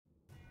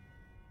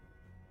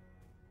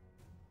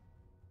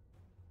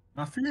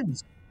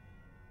Malfearing's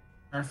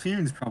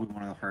Malfearing's probably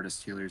one of the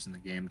hardest healers in the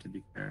game, to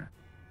be fair.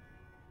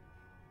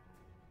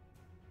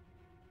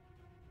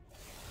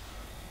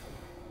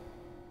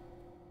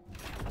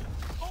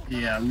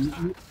 Yeah,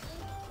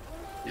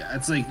 yeah,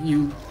 it's like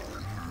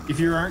if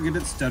you aren't good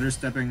at stutter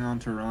stepping on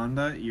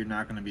Tyrande, you're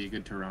not going to be a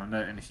good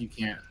Tyrande, and if you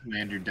can't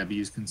land your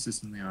W's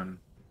consistently on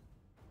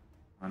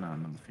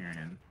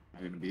Malfurion, not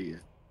going to be.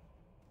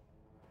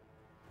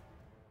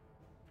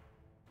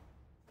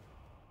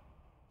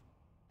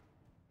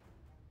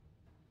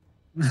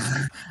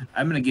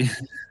 I'm gonna get.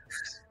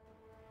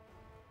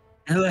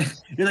 You're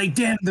like,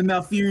 damn, the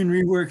Malfurion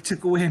rework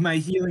took away my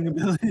healing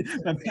ability,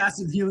 my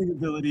passive healing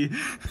ability.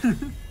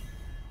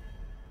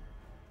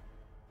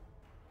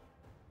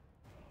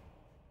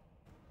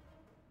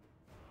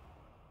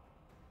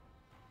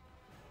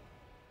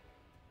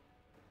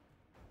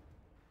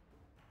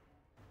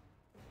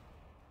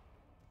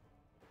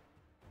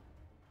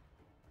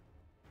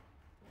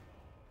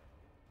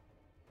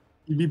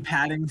 You'd be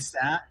padding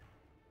stat.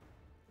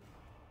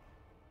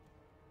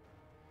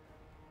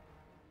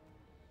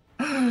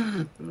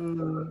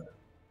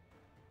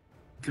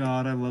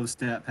 God, I love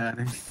stat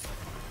padding.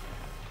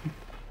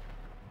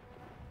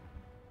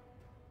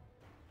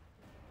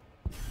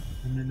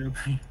 No, no,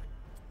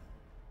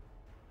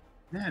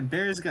 man,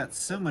 Bear's got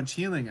so much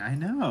healing. I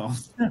know.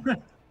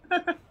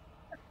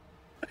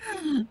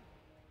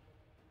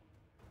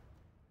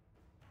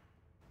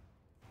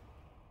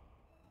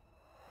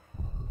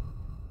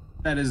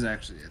 That is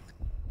actually a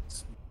thing.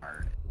 It's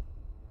hard.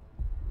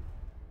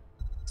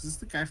 Is this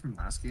the guy from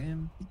last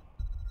game?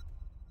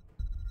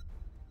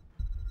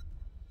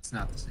 It's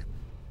not the same.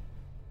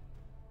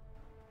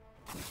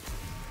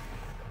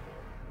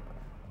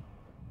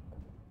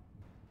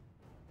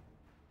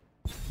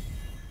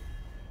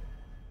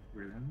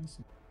 Weird.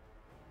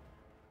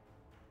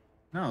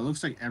 No, it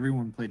looks like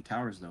everyone played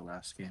towers though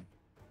last game.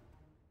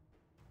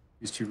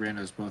 These two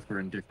randos both were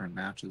in different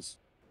matches.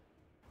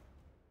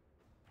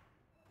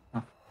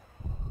 Huh.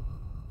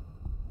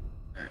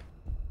 Alright.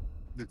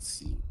 Let's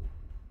see.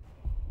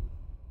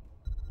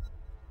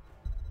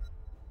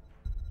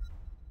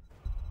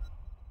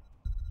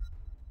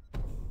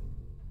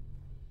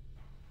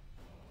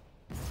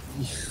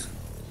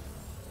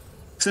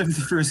 Except for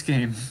the first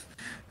game.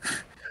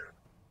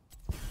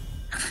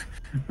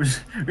 where's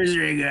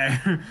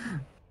Rehgar?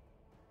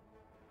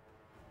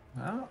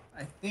 Well,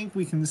 I think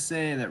we can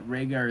say that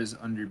Rehgar is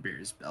under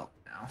Bear's belt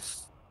now.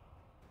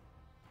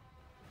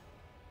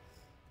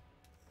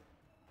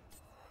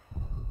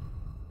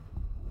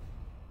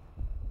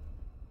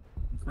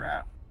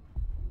 Crap.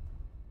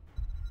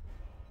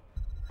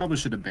 Probably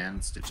should have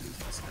banned Stitches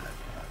instead.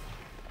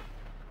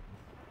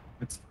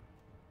 It's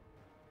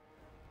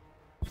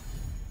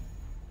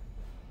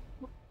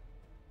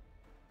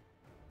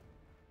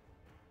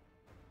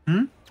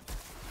Hmm?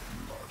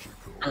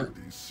 Logical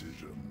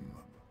decision.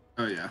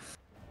 Oh yeah.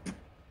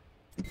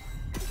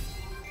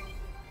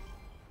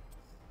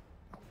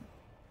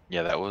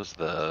 Yeah, that was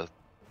the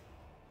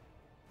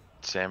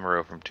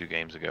Samuro from 2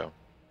 games ago.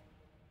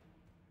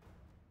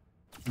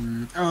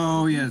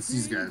 Oh yeah, it's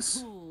these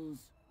guys.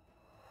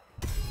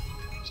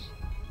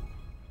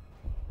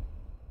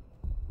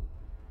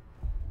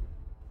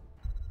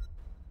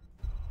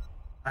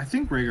 I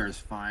think Rehgar is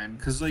fine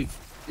because, like,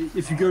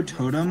 if you go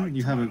totem,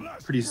 you have a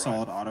pretty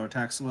solid auto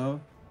attack slow,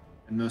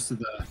 and most of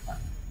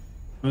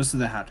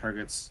the hat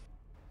targets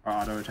are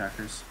auto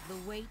attackers. The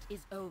wait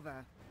is over.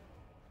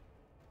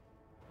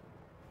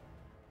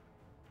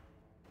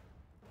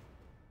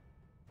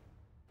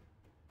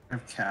 I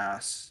have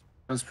Cass.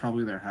 That's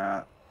probably their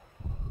hat.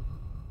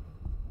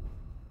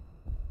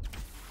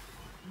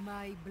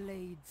 My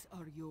blades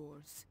are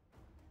yours.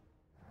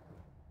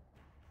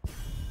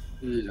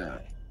 Yeah.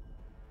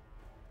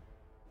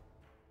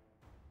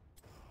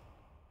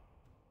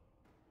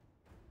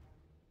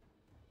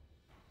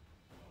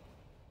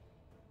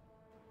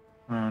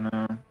 I don't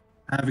know.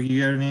 Havoc,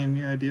 you got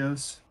any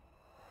ideas?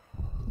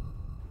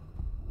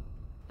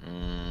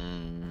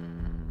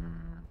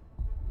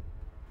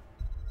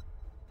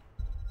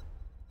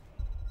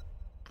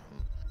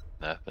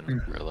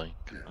 Nothing really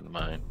coming to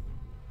mind.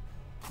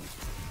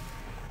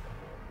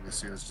 I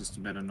guess it was just a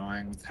bit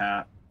annoying with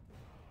hat.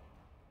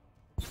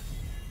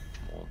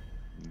 Well,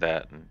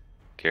 that and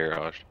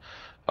Karash.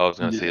 I was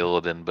gonna say Yeah.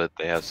 Illidan, but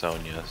they have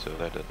Sonya, so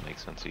that doesn't make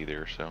sense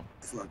either. So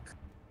Fuck.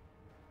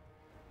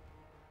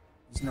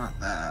 It's not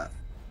that.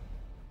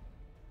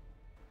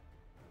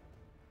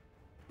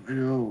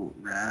 Yo,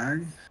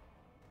 Rag.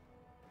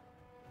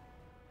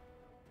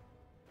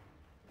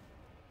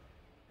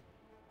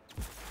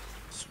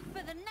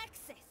 For the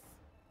Nexus.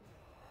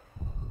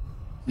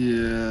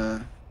 Yeah.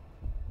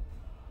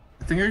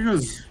 I think it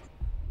goes.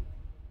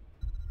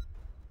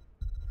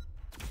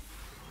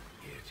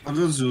 I'll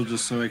go Zul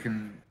just so I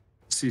can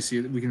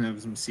CC. We can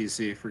have some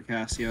CC for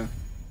Cassia.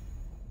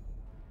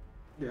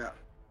 Yeah.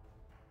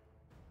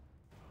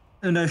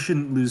 And I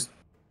shouldn't lose,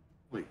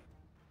 like,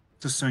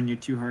 to Sonya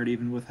too hard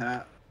even with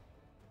hat.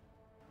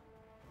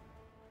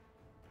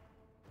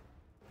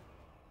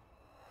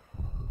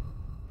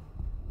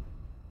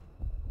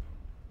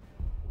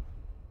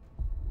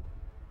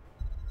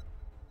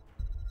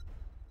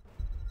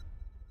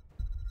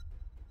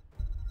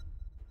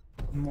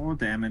 More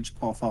damage,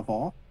 por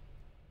favor.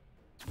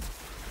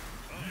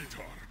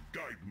 Vitar,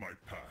 guide my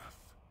path.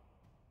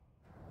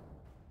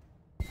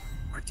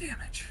 More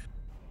damage.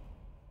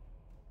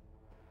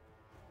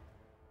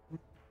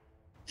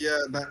 Yeah,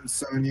 that and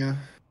Sonya.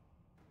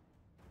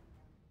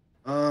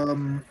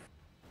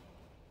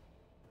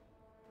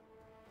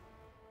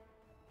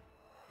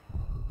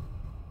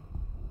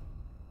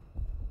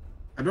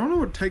 I don't know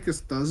what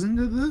Tychus does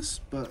into this,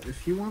 but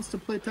if he wants to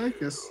play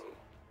Tychus,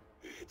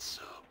 It's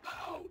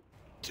about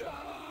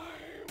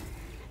time.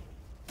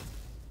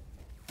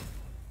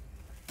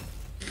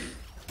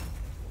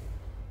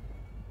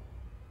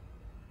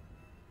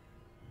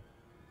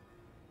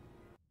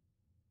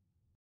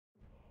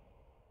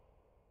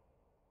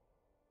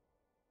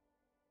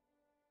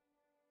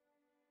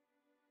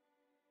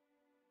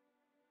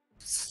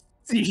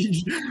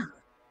 siege.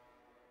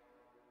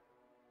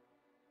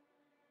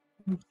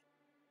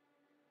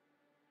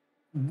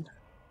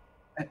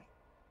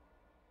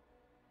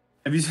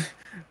 Have you?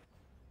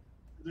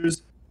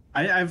 There's.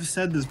 I've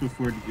said this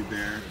before to you,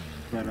 Bear,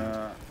 but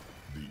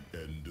The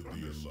end of the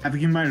alliance. I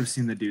think you might have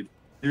seen the dude.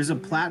 There's a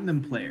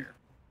platinum player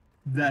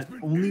that It's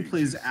been only ages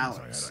plays since I had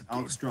Alex a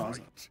good Straza,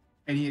 fight.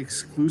 and he They won't see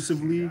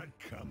exclusively that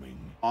coming.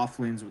 off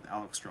lanes with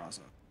Alex Straza.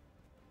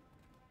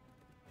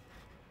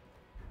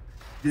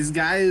 This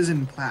guy is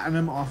in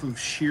platinum off of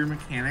sheer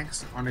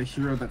mechanics on a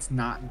hero that's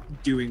not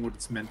doing what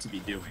it's meant to be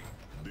doing.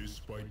 This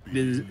fight It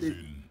is- begins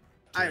in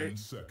I- 10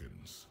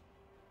 seconds.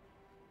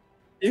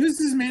 It was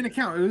his main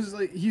account. It was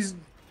like he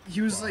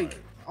was like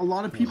a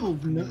lot of people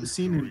have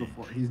seen him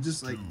before. He's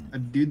just like a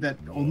dude that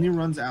only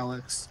runs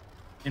Alex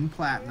in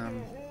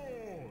platinum,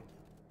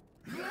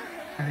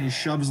 and he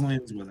shoves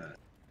lanes with it.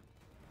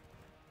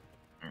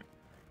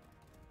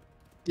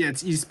 Yeah,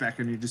 it's E spec,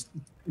 and he just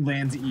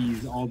lands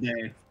E's all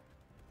day.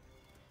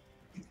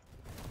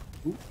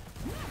 Ooh.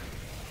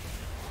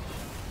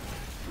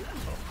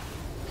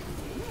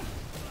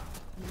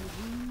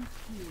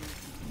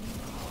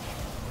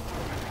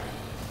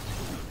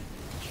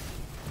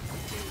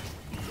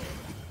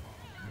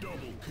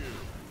 Double kill.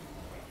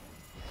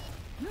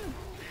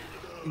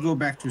 You go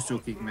back to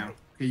soaking now.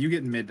 Okay, you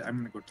get mid. I'm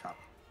gonna go top.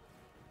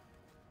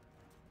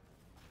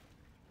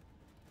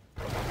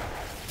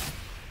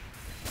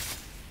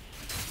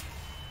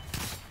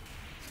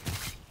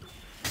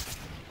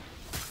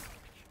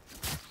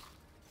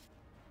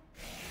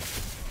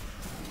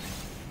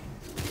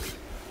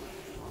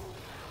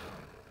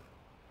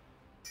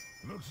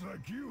 Looks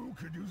like you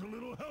could use a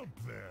little help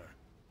there.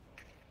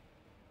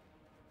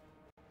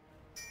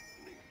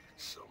 Need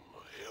some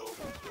help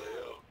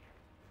there.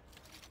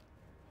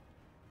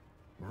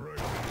 Right.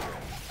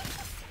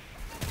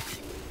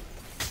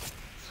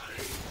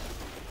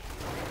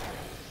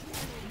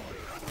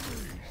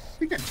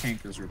 I think a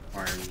tank is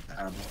required with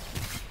Abel.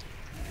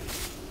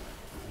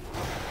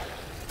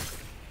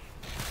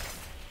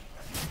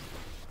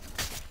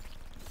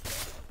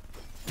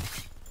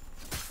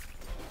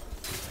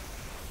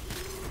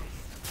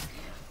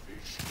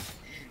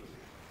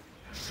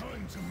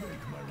 Time to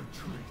make my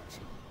retreat.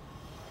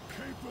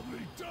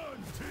 Capably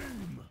done,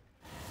 team.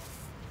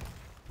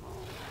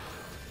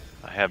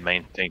 I have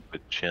main tank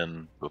with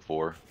Chin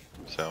before,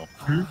 so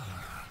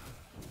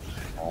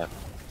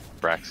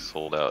Brax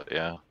sold out.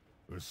 Yeah,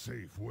 A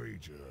safe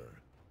wager.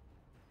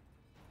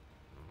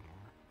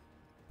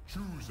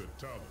 Choose a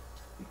talent.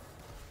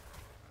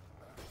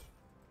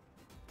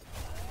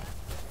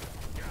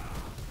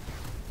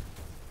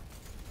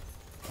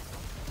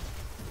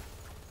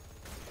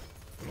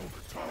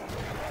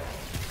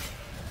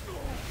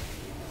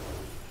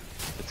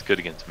 it's good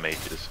against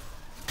mages.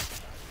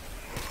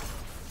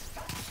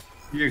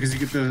 Yeah, because you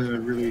get the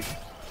really.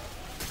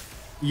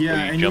 Yeah,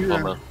 Well, you and jump you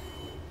on have,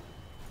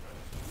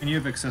 and you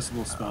have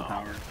accessible spell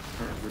power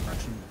for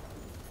reduction.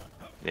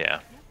 Yeah,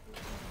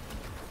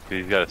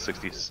 he's got a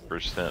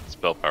 60%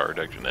 spell power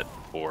reduction at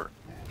 4.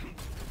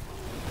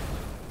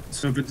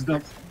 So if it's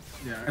double,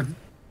 yeah,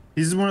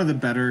 he's one of the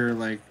better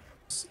like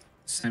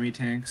semi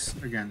tanks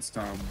against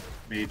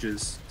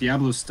mages.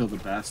 Diablo's still the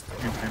best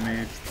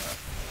anti-mage, but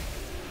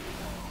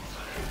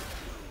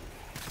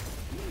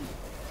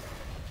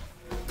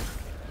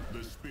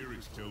The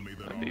spirits tell me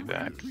that I'll be our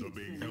back leaders are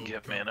being and held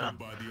get captive mana.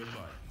 by the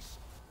Alliance.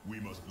 We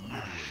must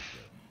liberate them.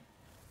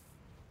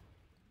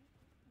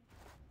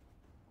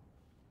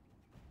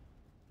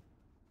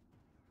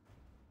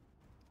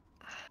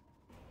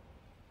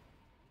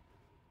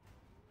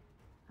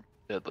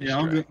 Deadly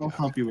yeah, strike. I'll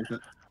help you with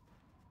it.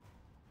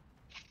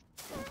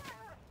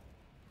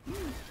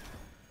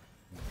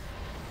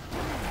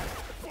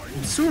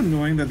 It's so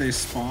annoying that they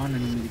spawn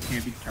and you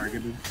can't be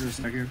targeted for a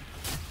second.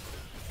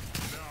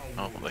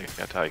 Oh, they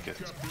got Tychus.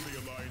 Capture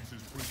the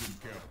Alliance's prison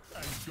camp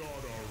and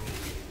guard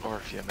our own. Or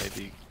if you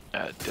maybe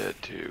add dead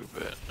too,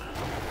 but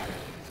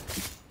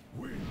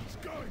Winds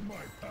guide my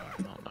I path.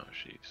 don't know.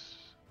 She's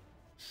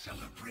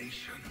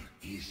Celebration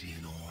is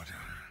in order.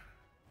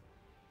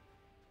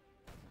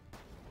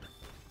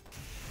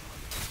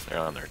 they're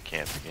on their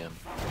camp again.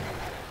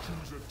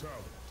 Choose a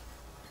talent.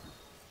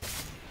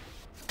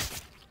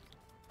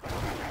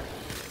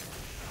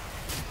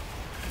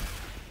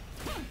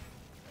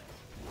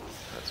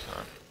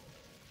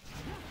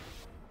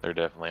 They're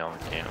definitely on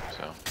the camp,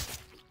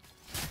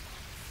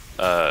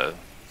 so.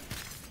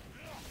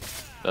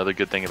 Another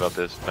good thing about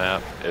this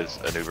map is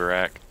an Uber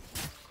rack.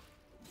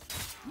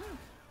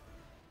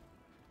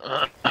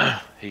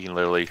 He can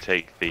literally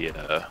take the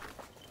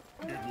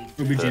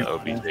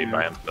OBJ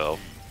by himself.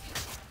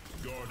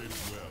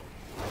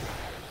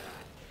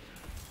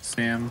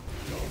 Sam.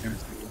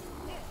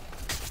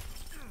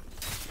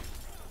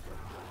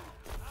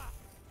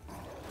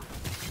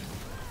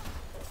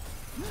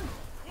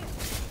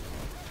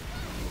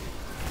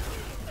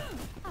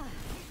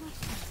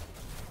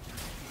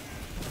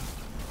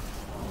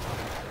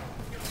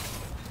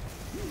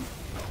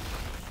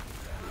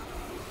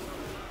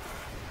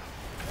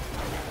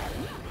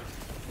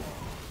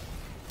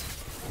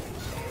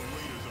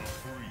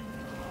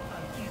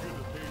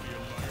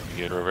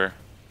 You good, River?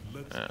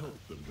 Yeah.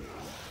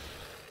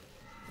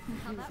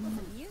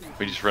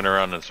 We just run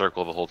around in a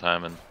circle the whole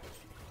time and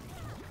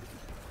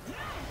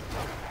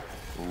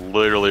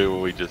literally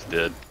what we just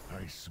did.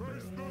 I smell.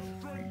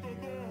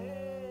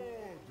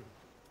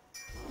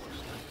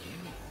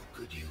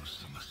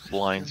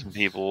 Blind some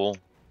people,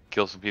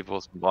 kill some people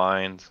with some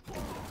blinds,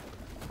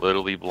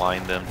 literally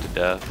blind them to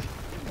death.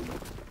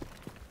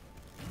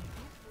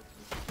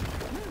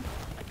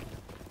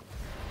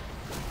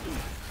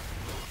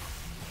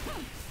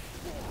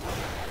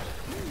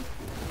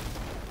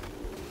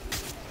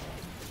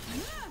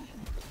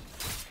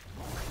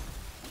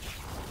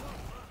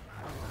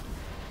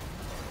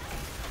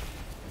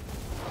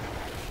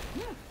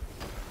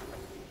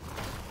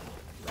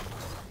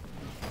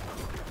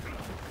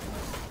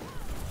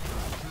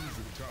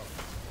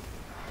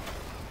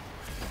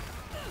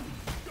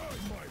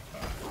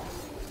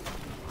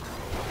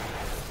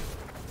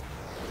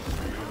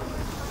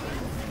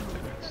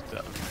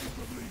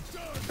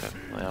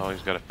 Definitely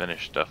always gotta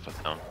finish stuff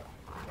with them.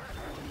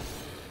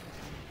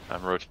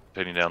 I'm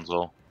rotating down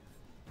Zol.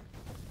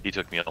 He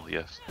took me all,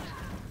 yes.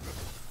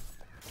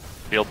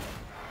 Field.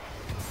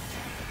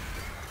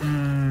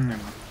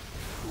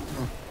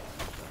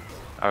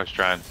 I was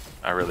trying.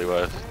 I really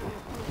was.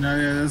 No,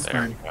 yeah, that's There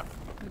fine.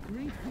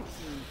 we go.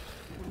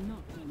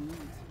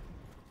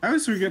 I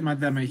always forget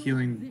that my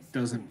healing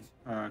doesn't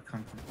come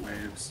from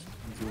waves.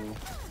 Cool.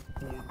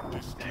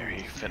 There,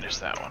 you finished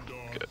that one.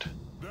 Good.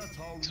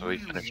 So we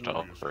finished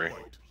all three.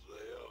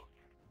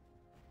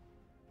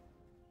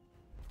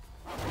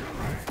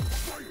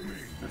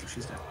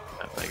 She's dead.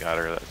 They got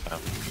her that time.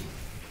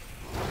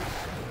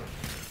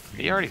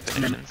 He already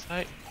finished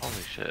Insight?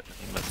 Holy shit.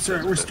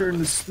 Sorry, we're starting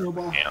to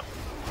snowball. Camp.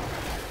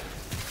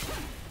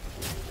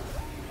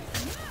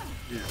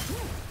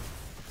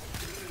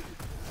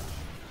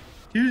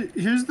 Yeah.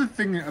 Here's the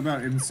thing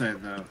about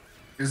Insight, though,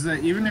 is that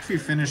even if you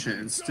finish it,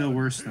 it's still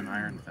worse than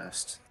Iron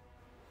Fist.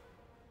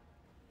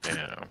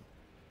 Yeah.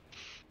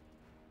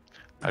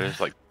 I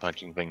just like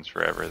punching things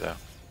forever, though.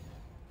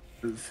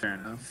 Fair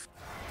enough.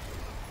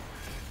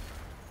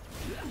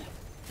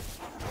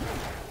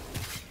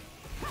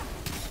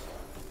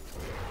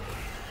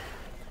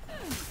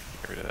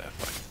 Get rid of that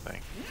fucking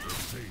thing.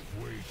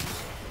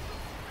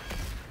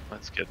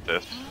 Let's get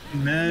this.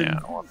 Med. Yeah,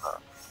 I want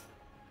that.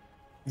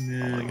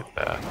 I want to get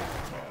that.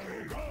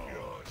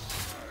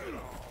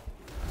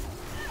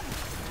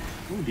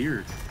 Oh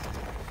dear.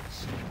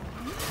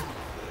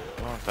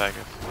 Come on,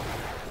 faggot.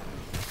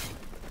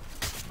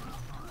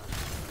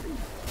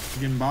 You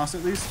getting boss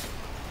at least?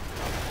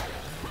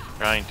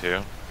 Trying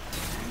to.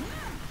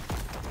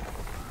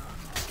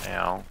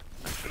 Ow.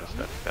 I should have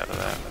stepped out of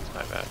that. That's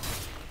my bad.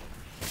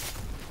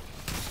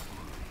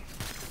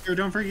 Yo,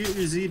 don't forget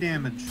your Z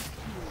damage.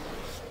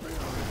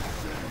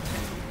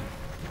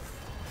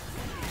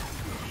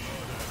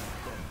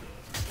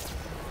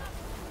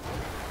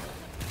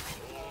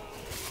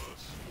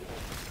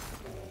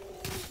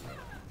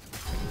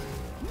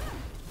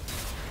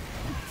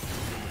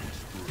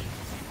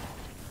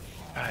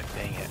 God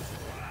dang it.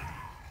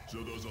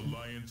 So those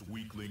Alliance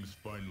weaklings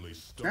finally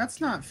stopped.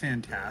 That's not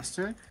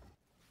fantastic.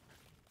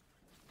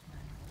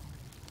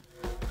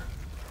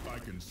 I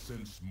can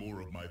sense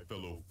more of my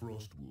fellow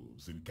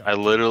Frostwolves in I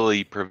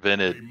literally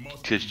prevented,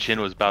 because Chin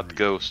was about to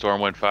go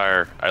Stormwind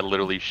Fire, I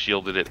literally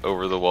shielded it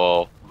over the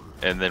wall,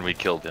 and then we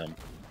killed him.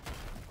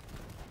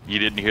 You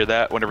didn't hear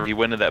that? Whenever he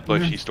went in that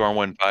bush, he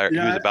Stormwind Fire.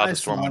 Yeah, He was about I to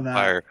saw Stormwind that.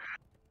 Fire,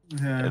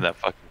 Yeah. and that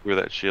fucking threw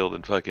that shield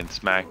and fucking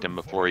smacked him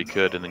before he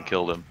could, and then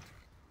killed him.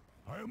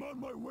 I am on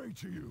my way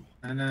to you.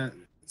 And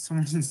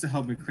someone needs to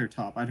help me clear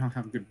top. I don't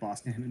have good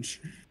boss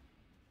damage.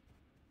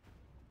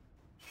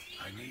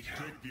 I need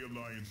help. Take the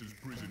Alliance's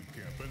prison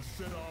camp and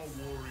set our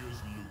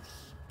warriors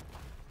loose.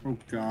 Oh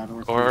god.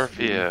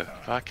 Orphea,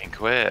 fucking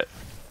quit.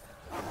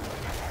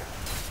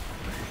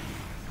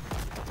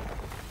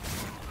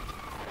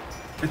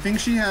 I think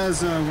she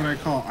has what I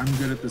call I'm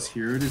good at this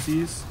hero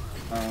disease.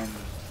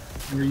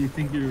 Where you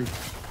think you're...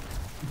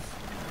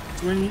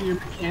 It's when you're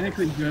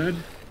mechanically good,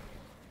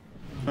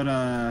 but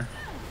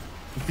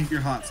you think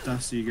you're hot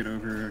stuff so you get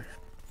over...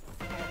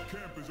 Our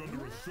camp is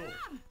under assault.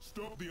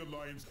 Stop the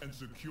Alliance and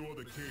secure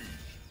the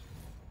cage.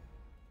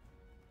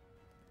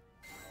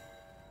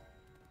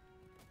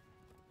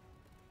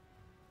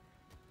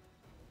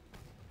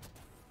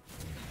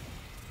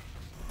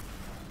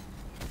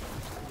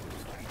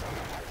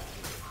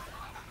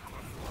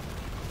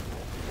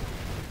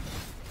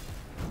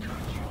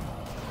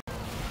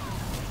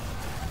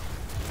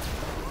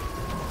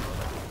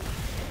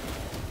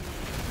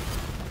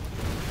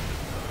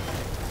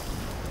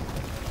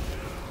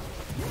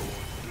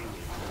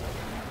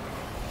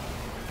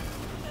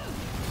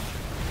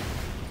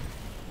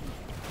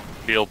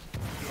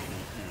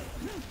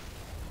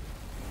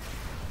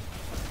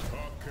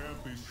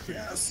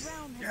 Yes.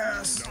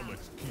 Yes. Now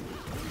let's keep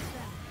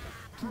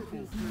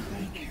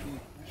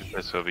it.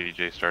 That's how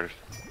VJ started.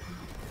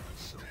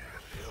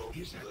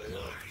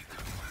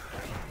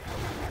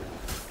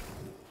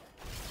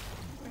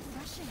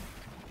 Refreshing.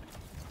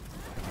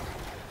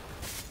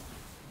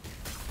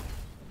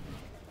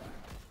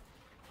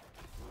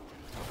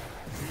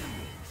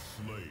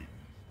 Slain.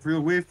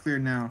 Real wave clear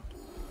now.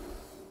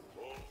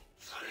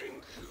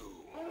 Thank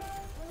you.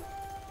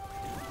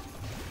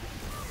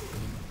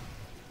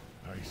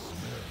 I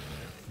smell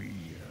their fear.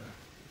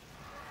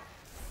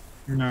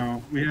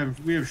 No, we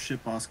have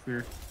shit boss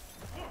clear.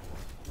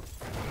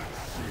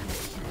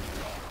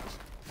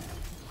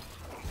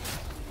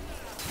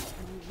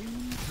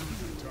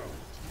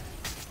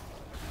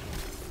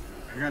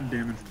 I got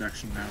damage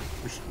reduction now.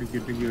 We should be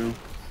good to go.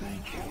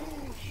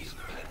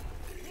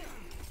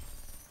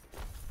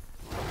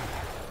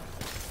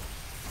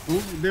 Oh,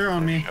 they're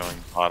on me. Showing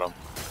bottom.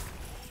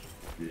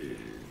 Yeah,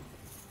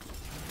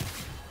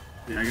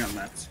 I got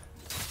left.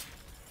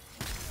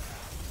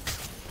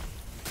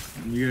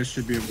 And you guys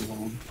should be able to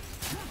hold.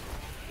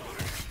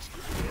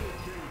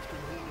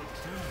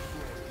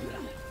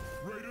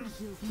 Raiders,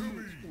 to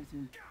me.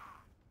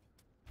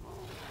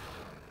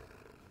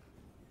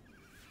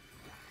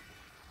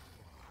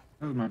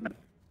 That was my bad.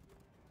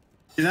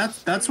 Yeah,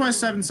 that's why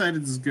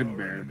seven-sided is good,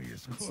 Bear.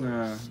 It's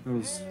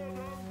those.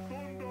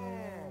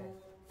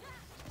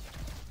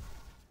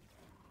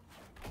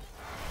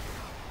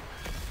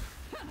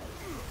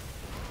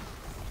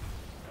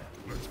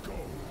 Let's go.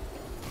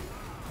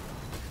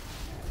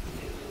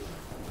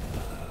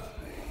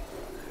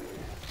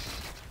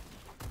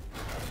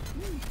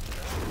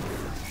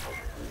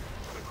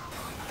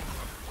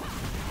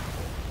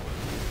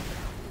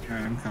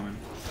 Alright, I'm coming.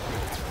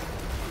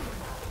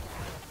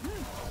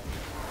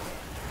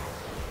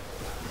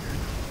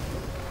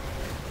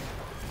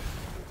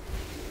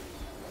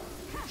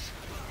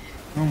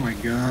 Oh my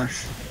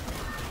gosh.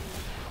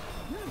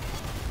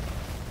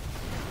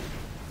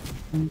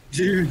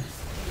 Dude,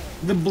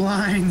 the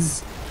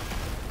blinds.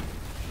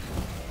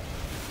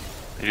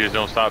 They just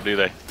don't stop, do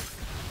they?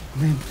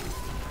 Man,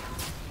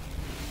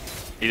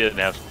 He didn't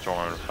have storm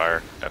on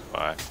fire.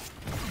 FYI.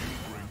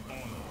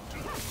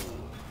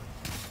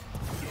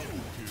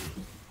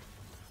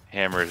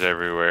 Hammers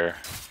everywhere.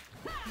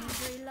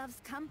 Misery loves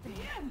company.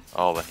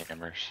 All the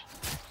hammers.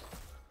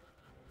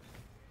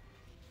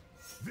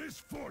 This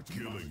fort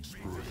killing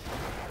spree.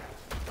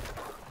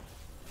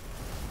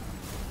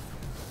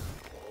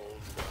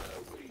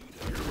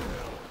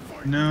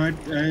 no, I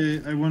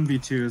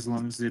 1v2 as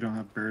long as they don't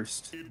have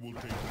burst. It will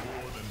take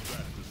more than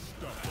that to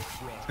stop the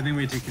frost. I think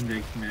we can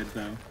take mid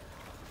though.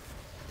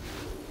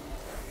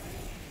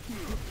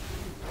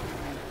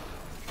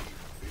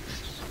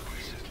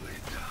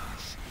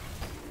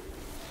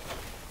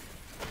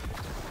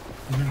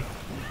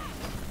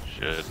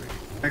 Shit.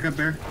 Back up,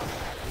 Bear.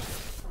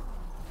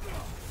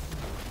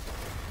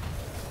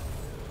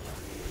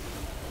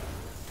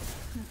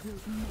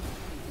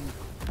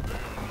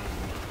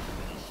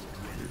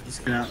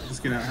 Just get out.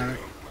 Just get out, Havoc.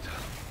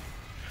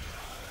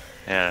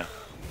 Yeah.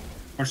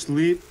 Watch the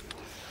lead.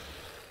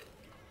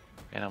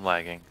 And I'm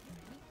lagging.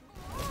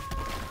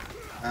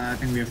 I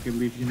think we have to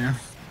leave you now.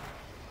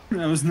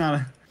 That was not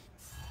a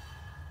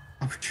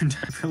opportune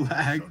time for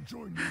lag. I'll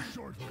join you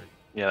shortly.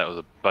 Yeah, that was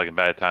a fucking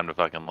bad time to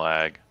fucking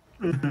lag.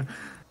 Yeah,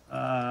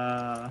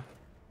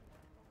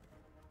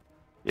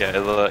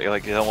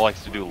 it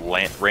likes to do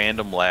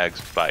random lag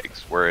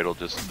spikes where it'll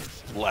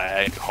just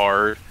lag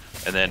hard,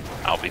 and then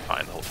I'll be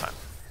fine the whole time.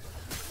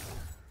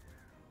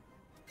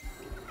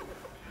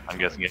 I'm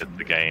guessing it's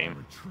the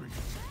game.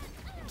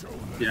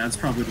 Yeah, it's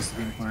probably just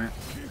the game client.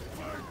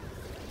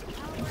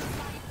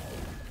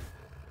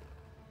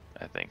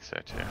 I think so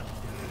too.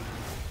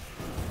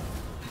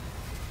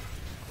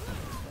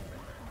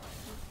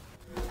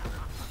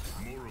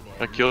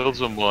 I killed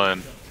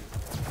someone.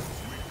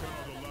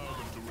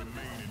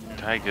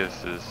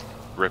 Tygus is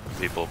ripping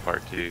people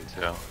apart too,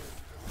 so.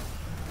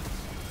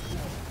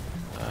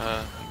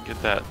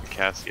 Get that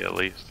Cassie at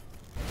least.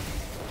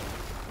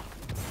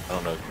 I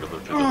don't know if you're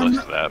looking to the list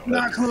of that,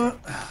 Not but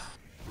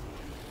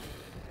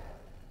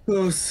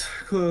close.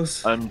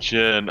 Close. I'm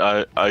Jen.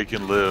 I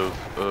can live.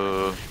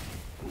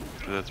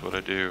 That's what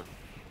I do.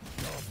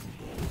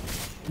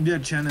 Yeah,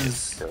 Chen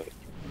is.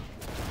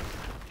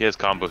 He has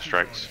combo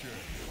strikes.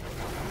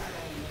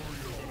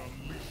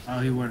 Oh,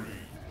 he went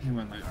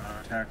like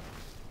attack.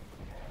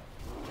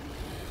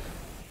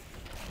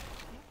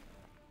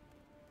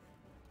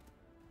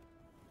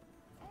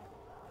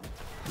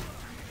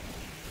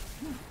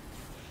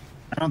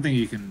 I don't think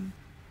you can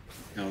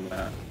kill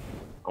that.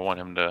 I want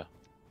him to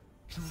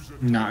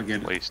Not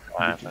get it. waste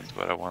time. That's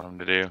what I want him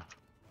to do.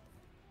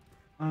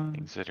 Um, He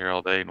can sit here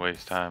all day and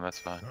waste time. That's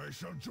fine. I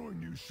shall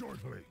join you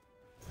shortly.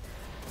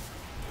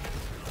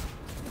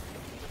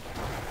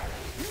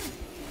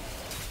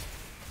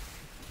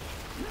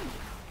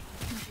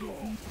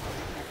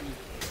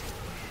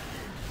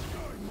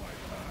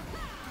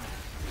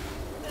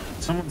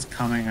 someone's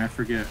coming. I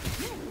forget.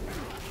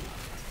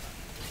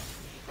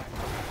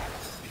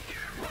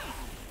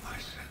 I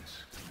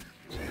sense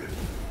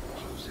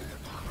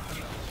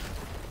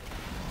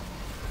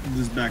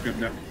Just back up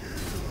now.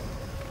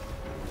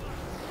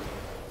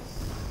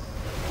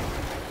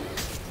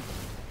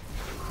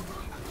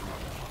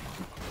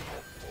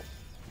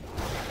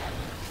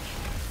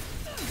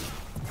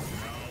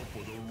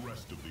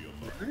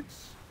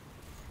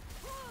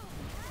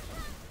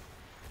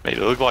 Made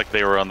it look like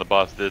they were on the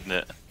boss, didn't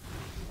it?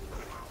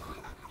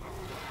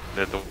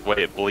 That the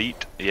way it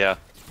bleat, yeah.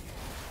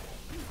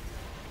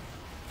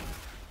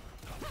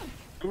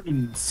 What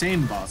an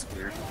insane boss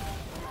clear.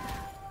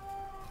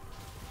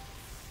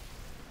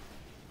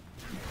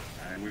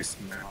 I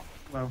wasted now.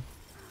 Well.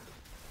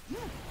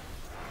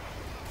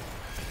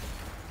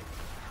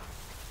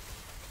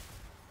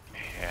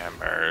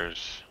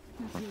 Hammers.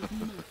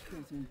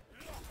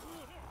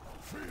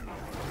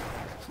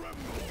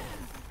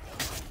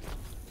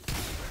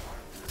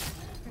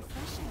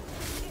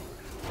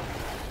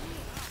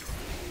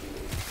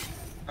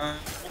 I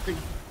think,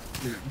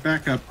 yeah,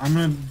 back up. I'm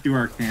gonna do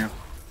our camp.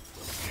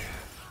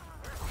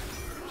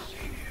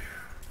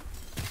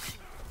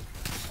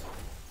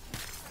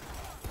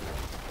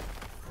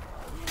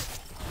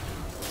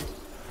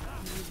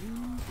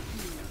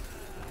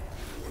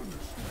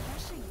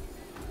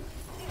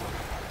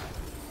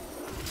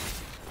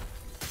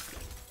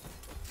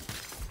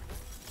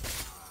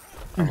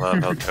 I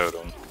love how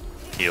Totem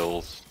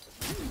heals.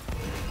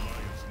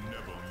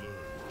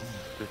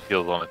 Just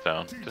heals on its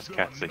own. Just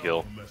casts a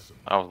heal.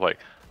 I was like,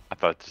 I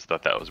just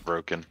thought that was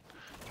broken.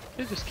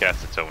 It just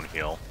casts its own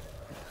heal.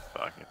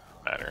 Fuck, it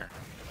doesn't matter.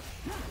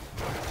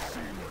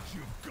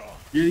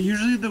 Yeah,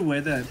 usually the way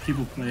that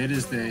people play it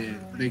is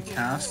they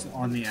cast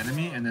on the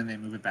enemy and then they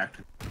move it back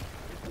to.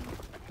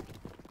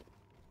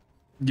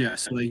 Yeah,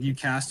 so like you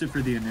cast it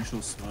for the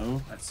initial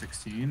slow at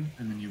 16,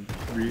 and then you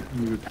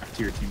move it back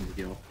to your team to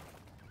heal.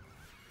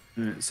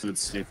 So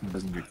it's safe and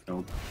doesn't get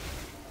killed.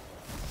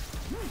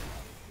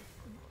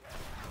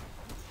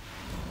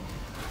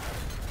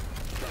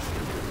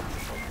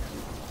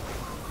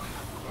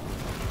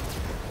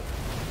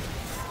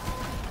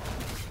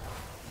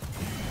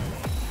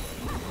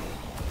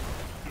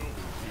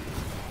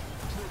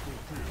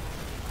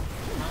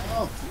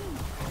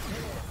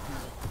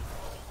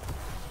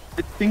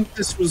 I think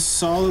this was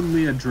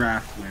solidly a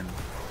draft win.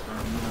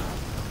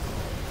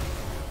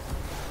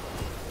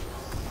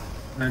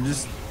 Now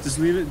just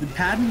leave it.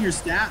 Padding your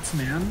stats,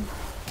 man.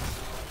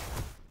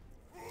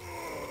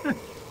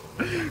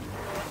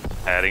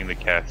 Adding the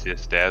Cassia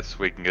stats,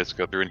 we can just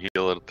go through and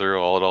heal it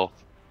through all it all.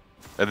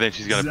 And then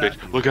she's gonna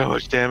bitch, look how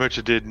much damage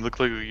it did, and look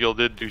like y'all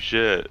didn't do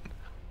shit.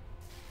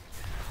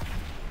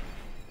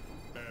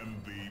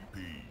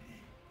 MVP.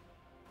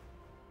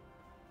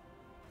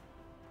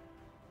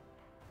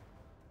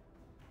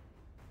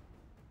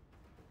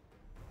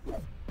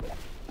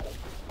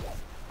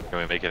 Can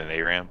we make it an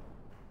ARAM?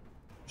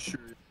 Sure.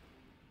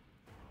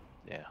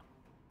 Yeah.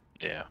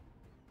 Yeah.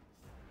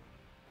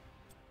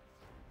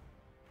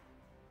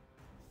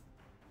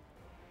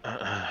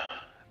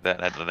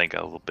 That I think I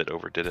a little bit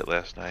overdid it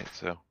last night,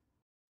 so